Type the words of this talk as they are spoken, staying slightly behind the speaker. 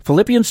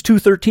Philippians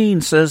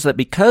 2:13 says that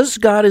because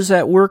God is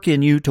at work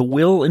in you to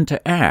will and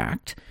to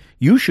act,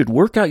 you should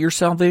work out your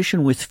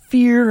salvation with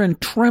fear and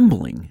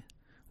trembling.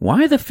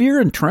 Why the fear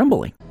and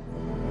trembling?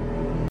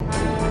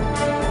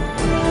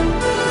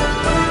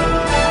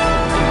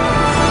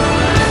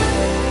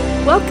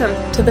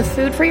 Welcome to the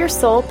Food for Your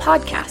Soul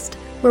podcast,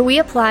 where we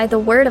apply the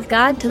Word of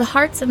God to the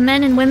hearts of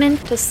men and women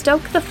to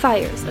stoke the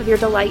fires of your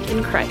delight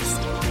in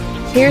Christ.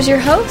 Here's your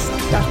host,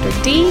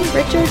 Dr. D.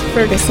 Richard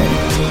Ferguson.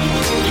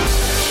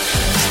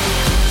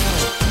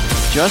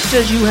 Just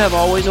as you have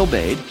always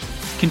obeyed,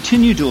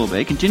 continue to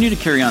obey, continue to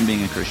carry on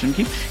being a Christian,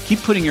 keep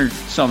putting your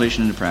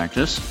salvation into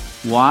practice.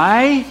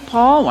 Why,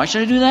 Paul? Why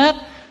should I do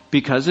that?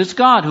 Because it's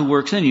God who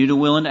works in you to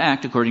will and to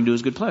act according to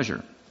His good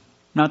pleasure.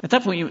 Now, at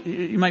that point,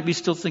 you might be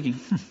still thinking,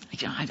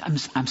 I'm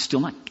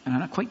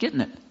not quite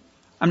getting it.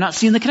 I'm not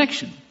seeing the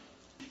connection.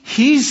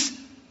 He's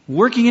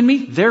working in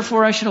me,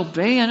 therefore I should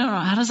obey. I don't know,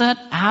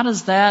 how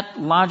does that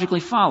logically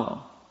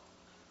follow?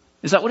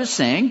 Is that what it's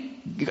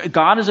saying?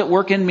 God is at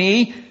work in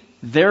me,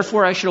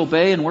 therefore I should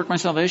obey and work my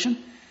salvation?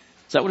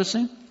 Is that what it's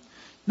saying?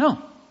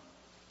 No,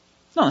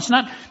 it's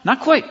not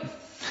quite.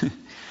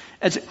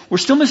 We're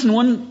still missing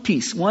one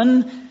piece,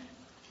 one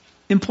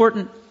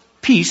important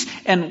piece,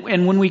 and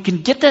when we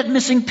can get that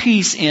missing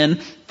piece in,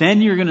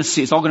 then you're going to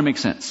see, it's all going to make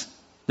sense.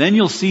 Then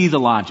you'll see the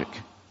logic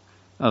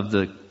of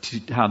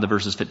how the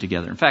verses fit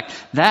together. In fact,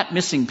 that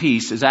missing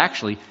piece is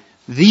actually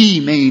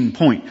the main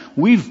point.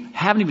 We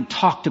haven't even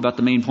talked about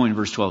the main point of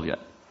verse 12 yet.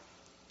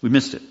 We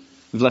missed it.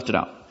 We've left it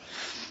out.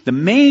 The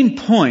main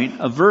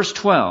point of verse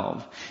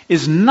 12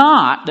 is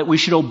not that we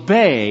should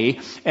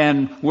obey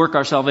and work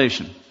our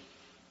salvation.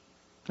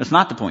 That's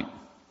not the point.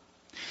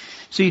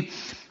 See,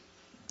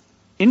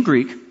 in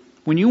Greek,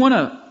 when you want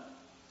to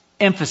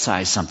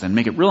emphasize something,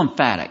 make it real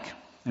emphatic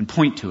and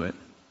point to it,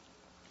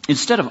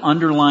 instead of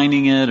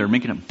underlining it or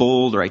making it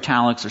bold or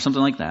italics or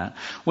something like that,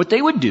 what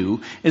they would do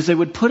is they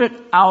would put it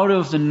out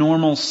of the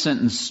normal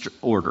sentence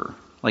order.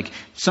 Like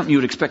something you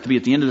would expect to be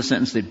at the end of the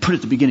sentence, they'd put it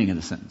at the beginning of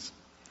the sentence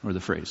or the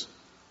phrase.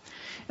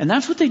 And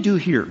that's what they do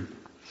here.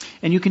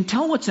 And you can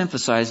tell what's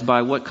emphasized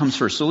by what comes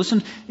first. So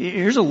listen,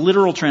 here's a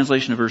literal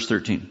translation of verse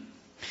 13.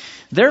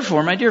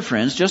 Therefore, my dear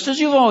friends, just as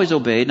you've always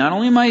obeyed, not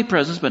only in my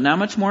presence, but now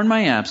much more in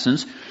my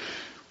absence,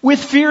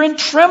 with fear and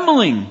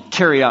trembling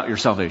carry out your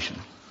salvation.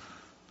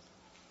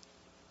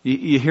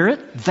 You hear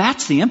it?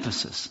 That's the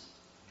emphasis.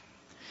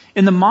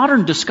 In the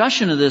modern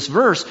discussion of this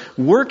verse,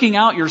 working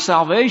out your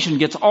salvation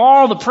gets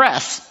all the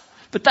press.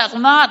 But that's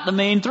not the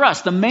main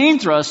thrust. The main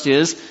thrust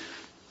is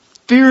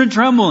fear and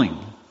trembling.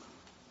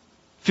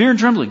 Fear and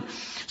trembling.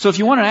 So if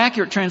you want an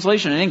accurate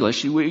translation in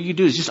English, what you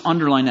do is just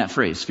underline that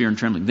phrase, fear and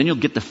trembling. Then you'll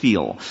get the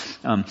feel.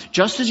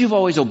 Just as you've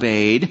always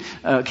obeyed,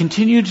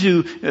 continue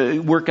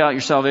to work out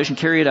your salvation,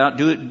 carry it out,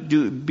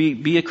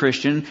 be a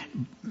Christian.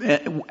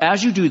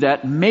 As you do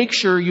that, make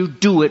sure you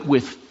do it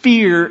with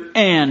fear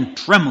and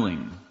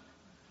trembling.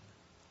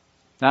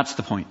 That's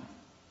the point.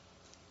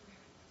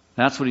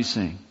 That's what he's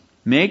saying.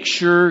 Make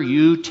sure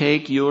you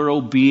take your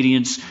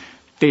obedience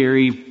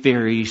very,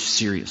 very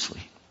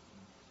seriously.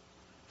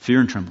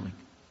 Fear and trembling.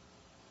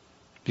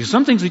 Because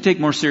some things we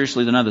take more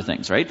seriously than other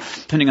things, right?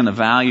 Depending on the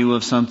value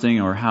of something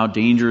or how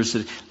dangerous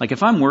it is. Like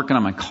if I'm working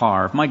on my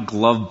car, if my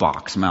glove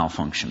box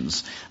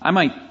malfunctions, I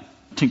might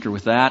tinker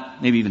with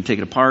that, maybe even take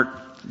it apart.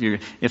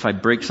 If I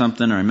break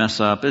something or I mess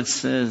up,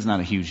 it's not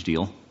a huge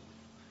deal.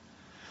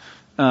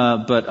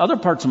 But other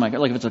parts of my car,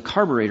 like if it's a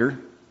carburetor,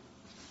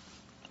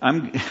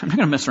 I'm not going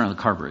to mess around with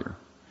the carburetor.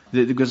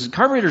 Because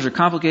carburetors are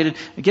complicated.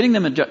 Getting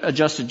them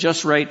adjusted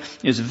just right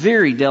is a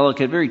very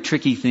delicate, very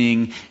tricky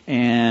thing,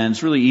 and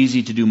it's really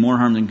easy to do more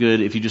harm than good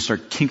if you just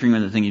start tinkering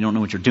with the thing you don't know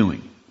what you're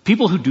doing.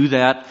 People who do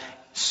that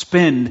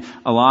spend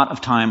a lot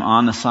of time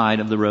on the side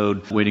of the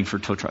road waiting for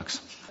tow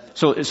trucks.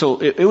 So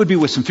it would be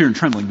with some fear and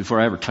trembling before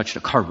I ever touched a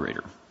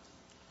carburetor.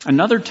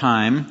 Another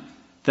time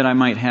that I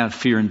might have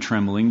fear and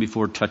trembling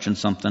before touching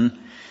something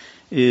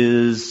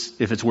is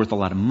if it's worth a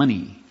lot of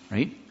money,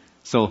 right?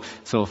 So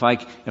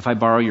if I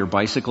borrow your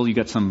bicycle, you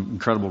got some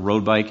incredible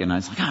road bike, and I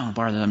was like, I want to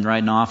borrow that, I'm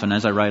riding off, and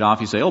as I ride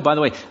off, you say, oh, by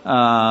the way, it's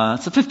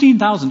a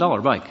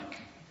 $15,000 bike.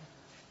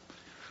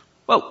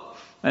 Whoa.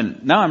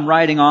 And now I'm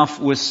riding off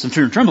with some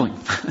fear and trembling.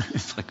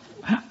 It's like,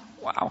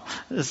 wow,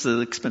 this is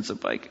an expensive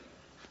bike.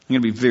 I'm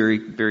going to be very,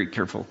 very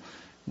careful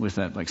with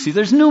that bike. See,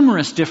 there's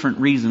numerous different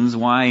reasons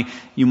why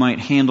you might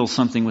handle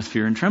something with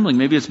fear and trembling.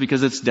 Maybe it's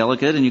because it's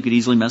delicate and you could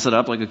easily mess it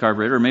up like a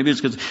carburetor, or maybe it's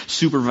because it's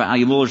super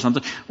valuable or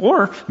something,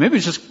 or maybe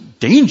it's just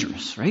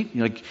dangerous, right?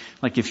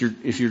 Like if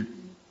you're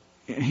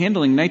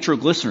handling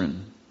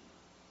nitroglycerin,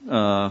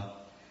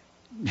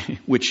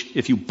 which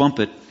if you bump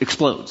it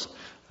explodes,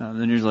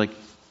 then you're like,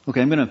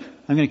 okay, I'm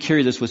gonna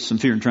carry this with some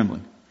fear and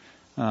trembling.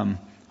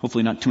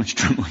 Hopefully not too much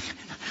trembling,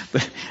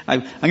 but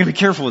I'm gonna be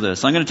careful with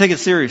this. I'm gonna take it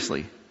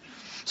seriously.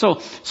 So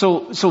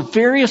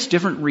various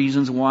different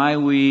reasons why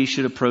we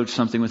should approach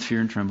something with fear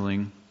and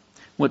trembling.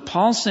 What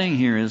Paul's saying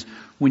here is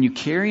when you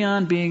carry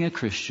on being a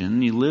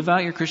Christian, you live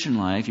out your Christian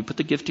life, you put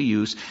the gift to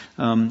use,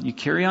 you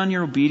carry on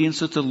your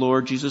obedience with the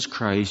Lord Jesus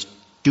Christ,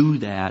 do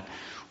that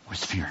with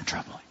fear and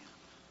trembling.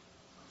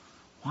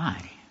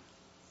 Why?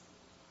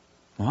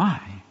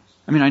 Why?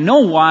 I mean, I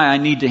know why I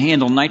need to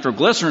handle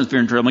nitroglycerin with fear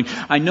and trembling.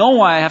 I know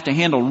why I have to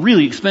handle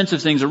really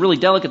expensive things or really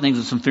delicate things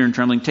with some fear and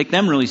trembling, take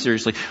them really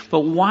seriously.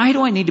 But why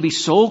do I need to be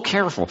so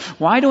careful?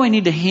 Why do I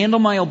need to handle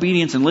my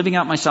obedience and living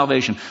out my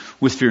salvation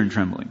with fear and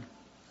trembling?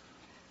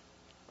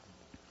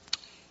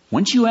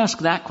 Once you ask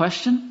that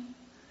question,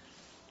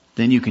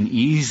 then you can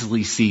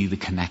easily see the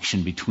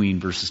connection between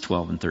verses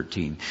 12 and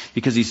 13.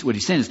 Because what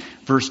he's saying is,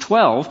 verse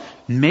 12,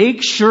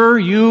 make sure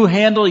you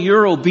handle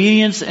your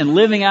obedience and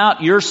living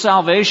out your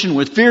salvation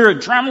with fear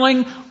and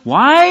trembling.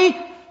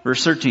 Why?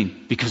 Verse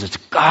 13, because it's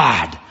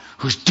God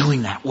who's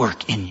doing that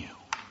work in you.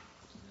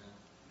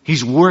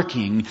 He's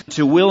working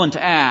to will and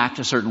to act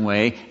a certain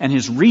way, and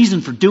his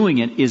reason for doing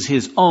it is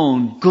his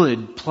own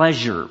good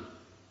pleasure.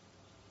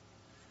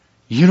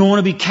 You don't want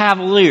to be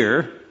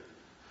cavalier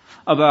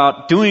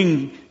about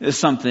doing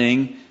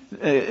something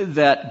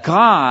that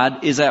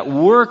God is at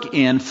work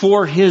in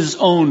for his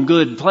own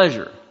good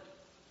pleasure.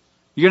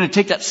 You're going to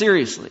take that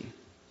seriously.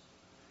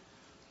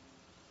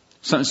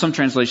 Some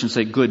translations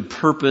say good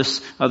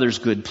purpose, others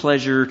good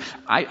pleasure.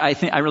 I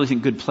really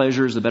think good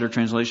pleasure is the better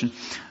translation.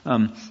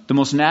 The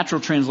most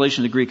natural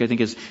translation of the Greek, I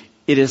think, is,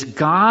 it is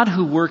God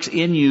who works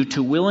in you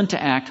to will and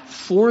to act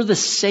for the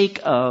sake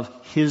of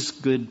his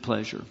good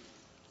pleasure.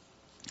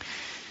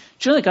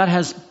 Do you know that God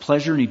has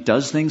pleasure and he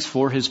does things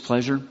for his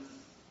pleasure?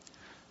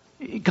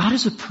 God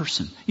is a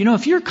person. You know,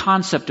 if your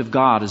concept of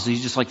God is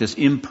he's just like this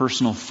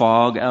impersonal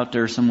fog out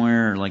there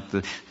somewhere, like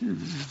the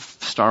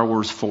Star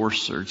Wars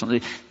Force or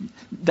something,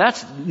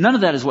 none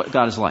of that is what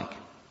God is like.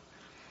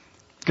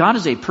 God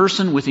is a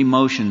person with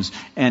emotions,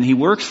 and he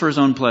works for his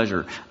own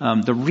pleasure.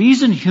 The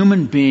reason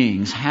human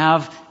beings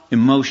have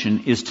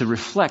emotion is to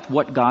reflect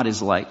what God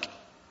is like.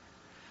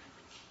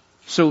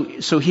 So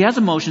he has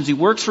emotions, he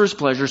works for his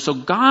pleasure, so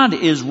God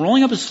is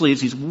rolling up his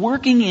sleeves, he's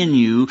working in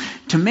you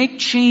to make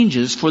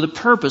changes for the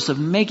purpose of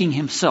making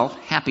himself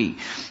happy.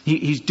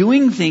 He's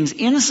doing things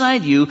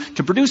inside you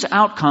to produce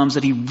outcomes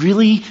that he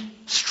really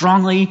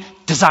strongly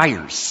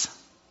desires.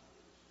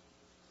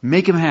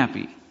 Make him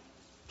happy.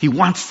 He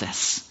wants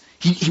this.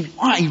 He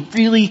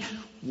really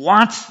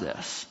wants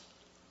this.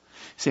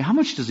 You say, how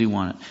much does he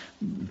want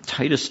it?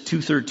 Titus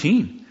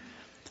 2:13.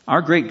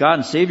 Our great God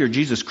and Savior,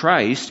 Jesus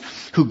Christ,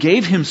 who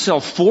gave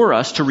himself for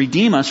us to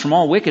redeem us from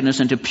all wickedness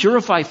and to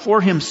purify for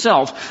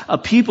himself a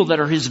people that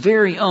are his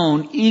very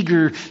own,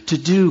 eager to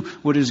do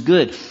what is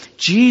good.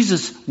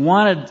 Jesus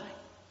wanted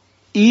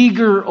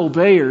eager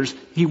obeyers.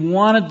 He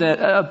wanted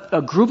that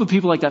a group of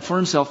people like that for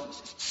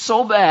himself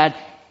so bad,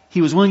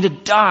 he was willing to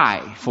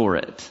die for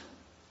it.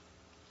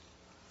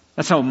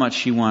 That's how much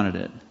he wanted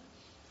it.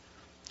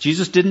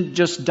 Jesus didn't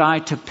just die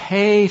to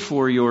pay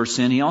for your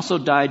sin. He also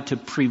died to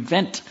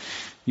prevent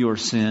your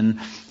sin.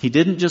 He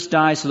didn't just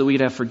die so that we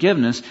could have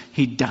forgiveness.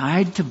 He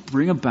died to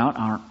bring about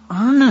our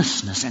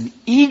earnestness and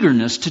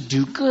eagerness to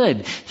do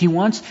good. He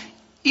wants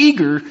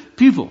eager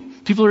people.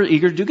 People are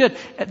eager to do good.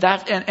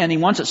 And he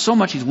wants it so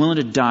much he's willing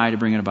to die to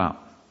bring it about.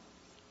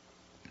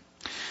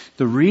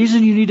 The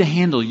reason you need to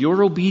handle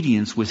your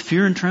obedience with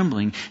fear and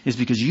trembling is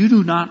because you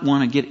do not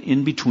want to get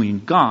in between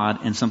God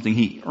and something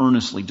he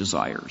earnestly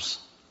desires.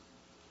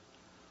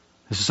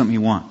 This is something he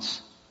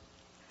wants.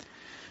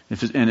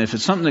 If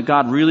it's something that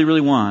God really,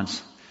 really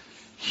wants,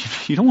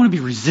 you don't want to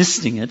be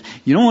resisting it.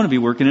 You don't want to be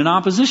working in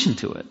opposition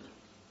to it.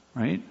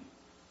 Right?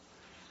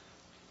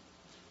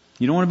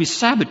 You don't want to be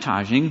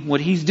sabotaging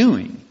what he's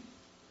doing.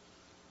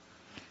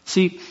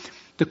 See,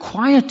 the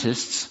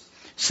quietists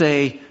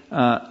say,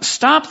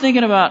 stop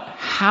thinking about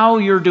how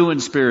you're doing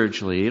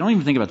spiritually. You don't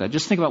even think about that.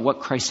 Just think about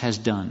what Christ has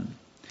done.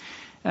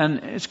 And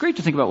it's great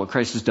to think about what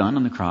Christ has done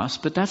on the cross,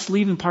 but that's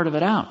leaving part of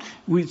it out.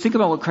 We think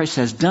about what Christ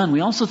has done. We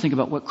also think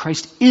about what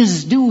Christ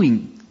is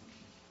doing.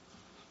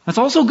 That's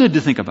also good to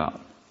think about.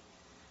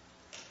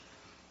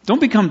 Don't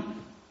become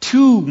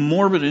too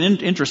morbid and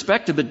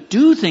introspective, but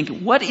do think,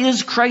 what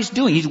is Christ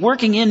doing? He's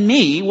working in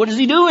me. What is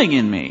he doing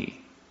in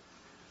me?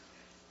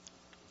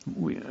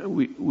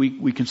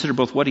 We consider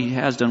both what he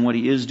has done, what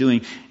he is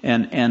doing,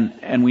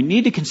 and we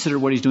need to consider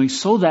what he's doing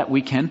so that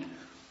we can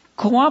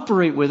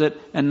cooperate with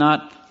it and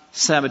not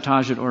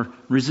sabotage it or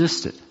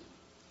resist it.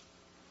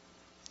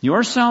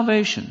 Your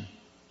salvation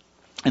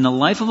and the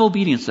life of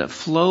obedience that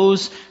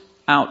flows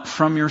out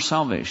from your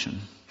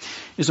salvation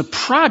is a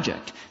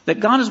project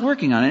that God is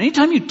working on. And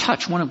anytime you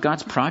touch one of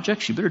God's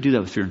projects, you better do that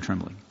with fear and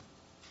trembling.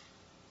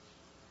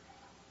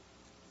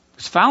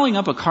 Because fouling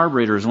up a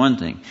carburetor is one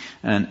thing,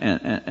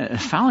 and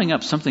fouling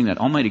up something that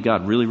Almighty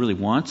God really, really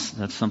wants,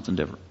 that's something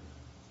different.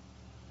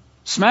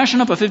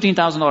 Smashing up a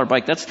 $15,000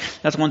 bike,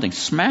 that's one thing.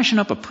 Smashing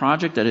up a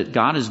project that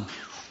God has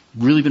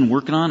really been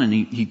working on and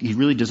he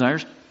really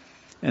desires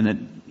and that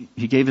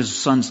he gave his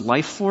son's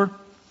life for,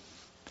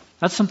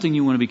 that's something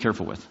you want to be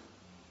careful with.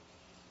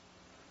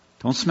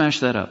 Don't smash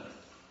that up.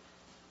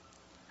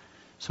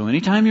 So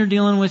anytime you're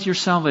dealing with your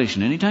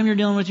salvation, anytime you're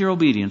dealing with your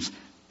obedience,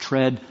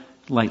 tread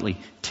lightly.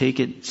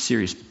 Take it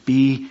serious.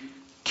 Be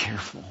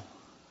careful.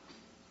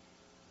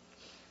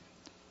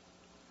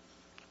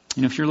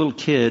 You know, if you're a little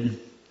kid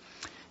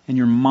and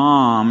your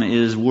mom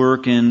is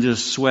working,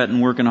 just sweating,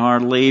 working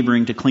hard,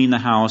 laboring to clean the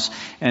house,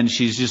 and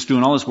she's just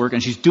doing all this work,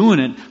 and she's doing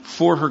it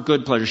for her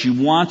good pleasure. She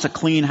wants a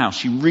clean house.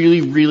 She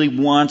really, really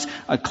wants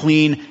a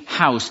clean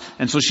house.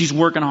 And so she's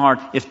working hard.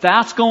 If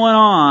that's going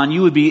on,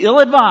 you would be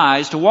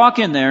ill-advised to walk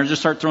in there and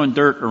just start throwing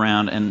dirt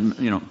around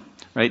and,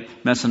 right,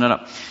 messing it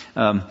up.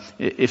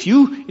 If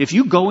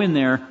you go in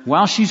there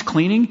while she's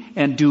cleaning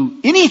and do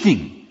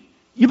anything,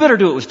 you better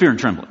do it with fear and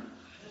trembling.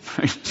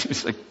 Right?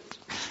 It's like,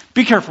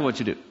 be careful what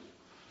you do.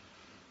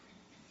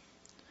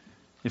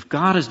 If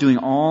God is doing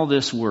all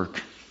this work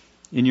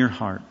in your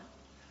heart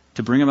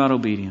to bring about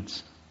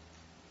obedience,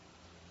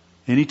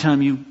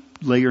 anytime you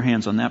lay your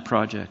hands on that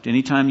project,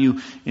 anytime you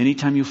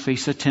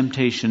face a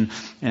temptation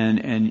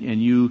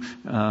and you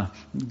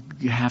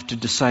have to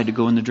decide to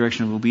go in the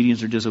direction of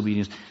obedience or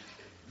disobedience,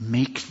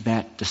 make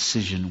that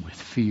decision with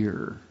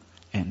fear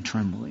and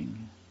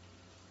trembling.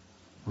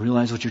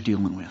 Realize what you're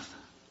dealing with.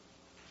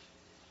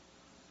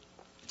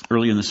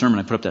 Earlier in the sermon,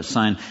 I put up that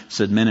sign that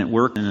said men at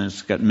work, and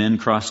it's got men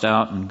crossed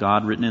out and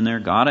God written in there.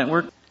 God at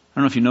work. I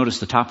don't know if you noticed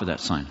the top of that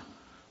sign.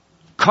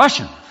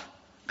 Caution,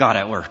 God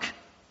at work.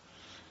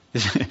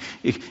 If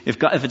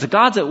it's a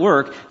God's at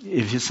work,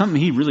 if it's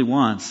something He really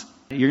wants,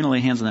 you're going to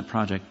lay hands on that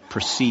project.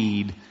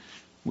 Proceed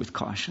with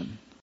caution.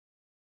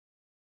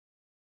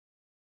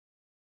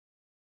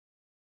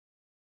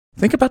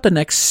 Think about the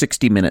next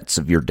 60 minutes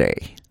of your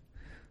day.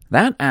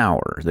 That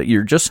hour that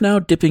you're just now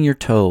dipping your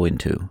toe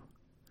into.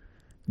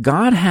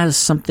 God has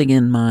something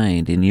in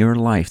mind in your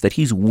life that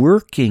He's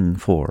working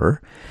for,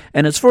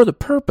 and it's for the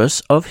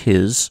purpose of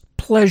His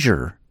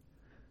pleasure.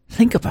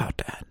 Think about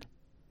that.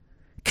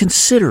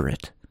 Consider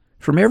it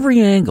from every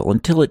angle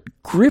until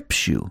it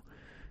grips you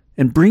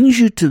and brings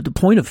you to the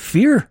point of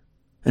fear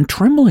and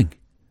trembling.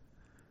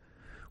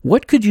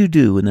 What could you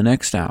do in the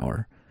next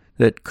hour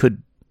that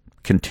could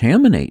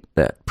contaminate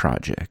that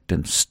project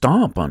and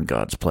stomp on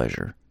God's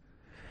pleasure?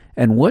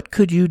 And what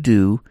could you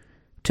do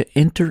to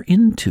enter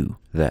into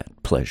that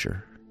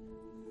pleasure?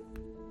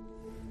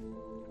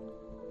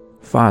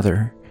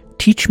 Father,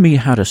 teach me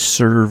how to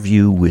serve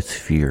You with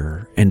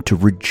fear and to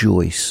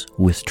rejoice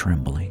with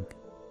trembling.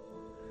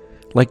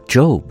 Like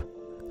Job,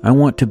 I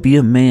want to be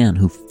a man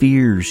who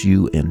fears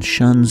You and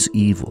shuns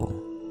evil.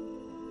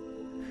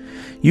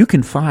 You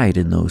confide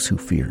in those who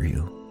fear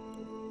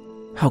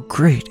You. How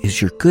great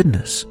is Your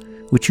goodness,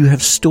 which You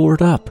have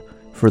stored up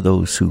for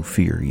those who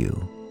fear You,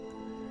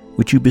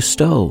 which You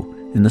bestow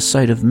in the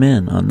sight of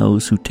men on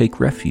those who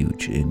take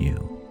refuge in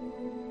You.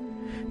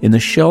 In the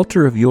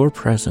shelter of Your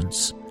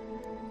presence,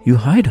 You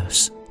hide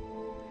us.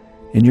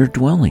 In Your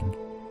dwelling,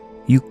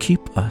 You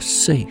keep us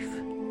safe.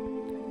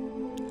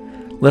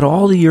 Let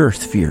all the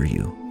earth fear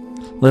You.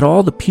 Let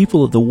all the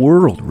people of the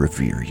world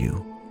revere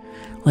You.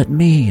 Let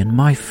me and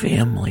my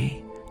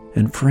family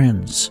and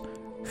friends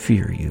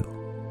fear You.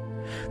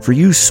 For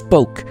You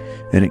spoke,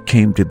 and it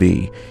came to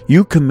be.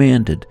 You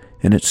commanded,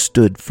 and it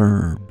stood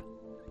firm.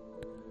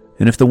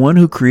 And if the one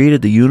who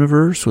created the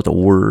universe with a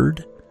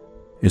word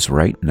is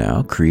right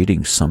now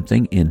creating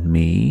something in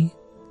me,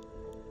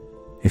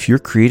 if You're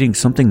creating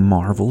something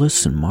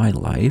marvelous in my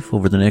life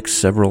over the next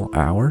several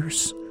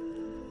hours,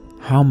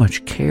 how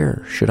much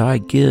care should I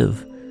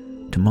give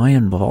to my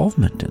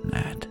involvement in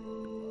that?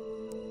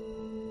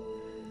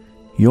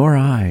 Your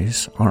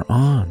eyes are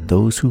on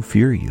those who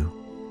fear You,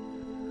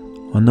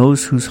 on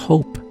those whose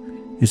hope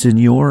is in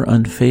Your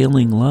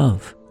unfailing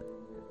love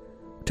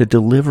to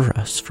deliver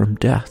us from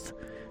death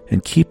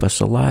and keep us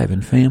alive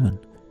in famine.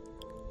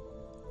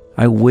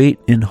 I wait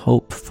in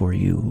hope for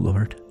You,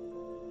 Lord.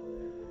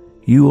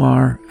 You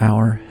are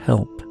our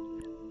help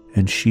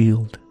and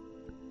shield.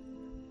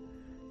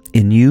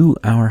 In You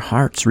our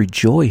hearts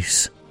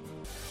rejoice,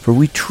 for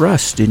we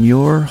trust in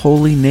Your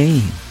holy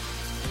name.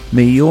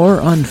 May Your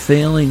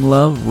unfailing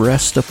love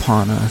rest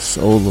upon us,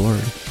 O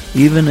Lord,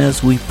 even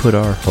as we put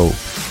our hope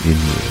in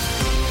You.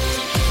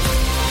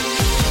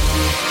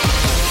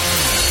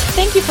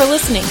 Thank you for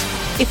listening.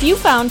 If you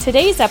found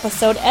today's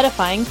episode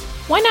edifying,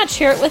 why not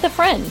share it with a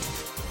friend?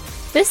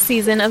 This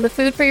season of the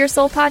Food for Your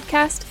Soul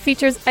podcast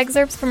features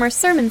excerpts from our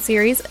sermon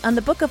series on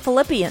the book of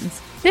Philippians,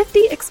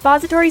 50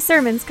 expository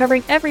sermons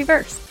covering every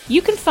verse.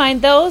 You can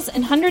find those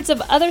and hundreds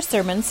of other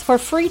sermons for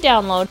free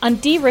download on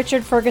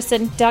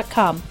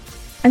drichardferguson.com.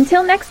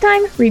 Until next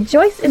time,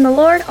 rejoice in the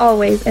Lord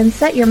always and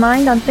set your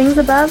mind on things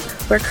above,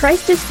 where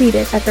Christ is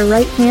seated at the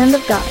right hand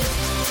of God.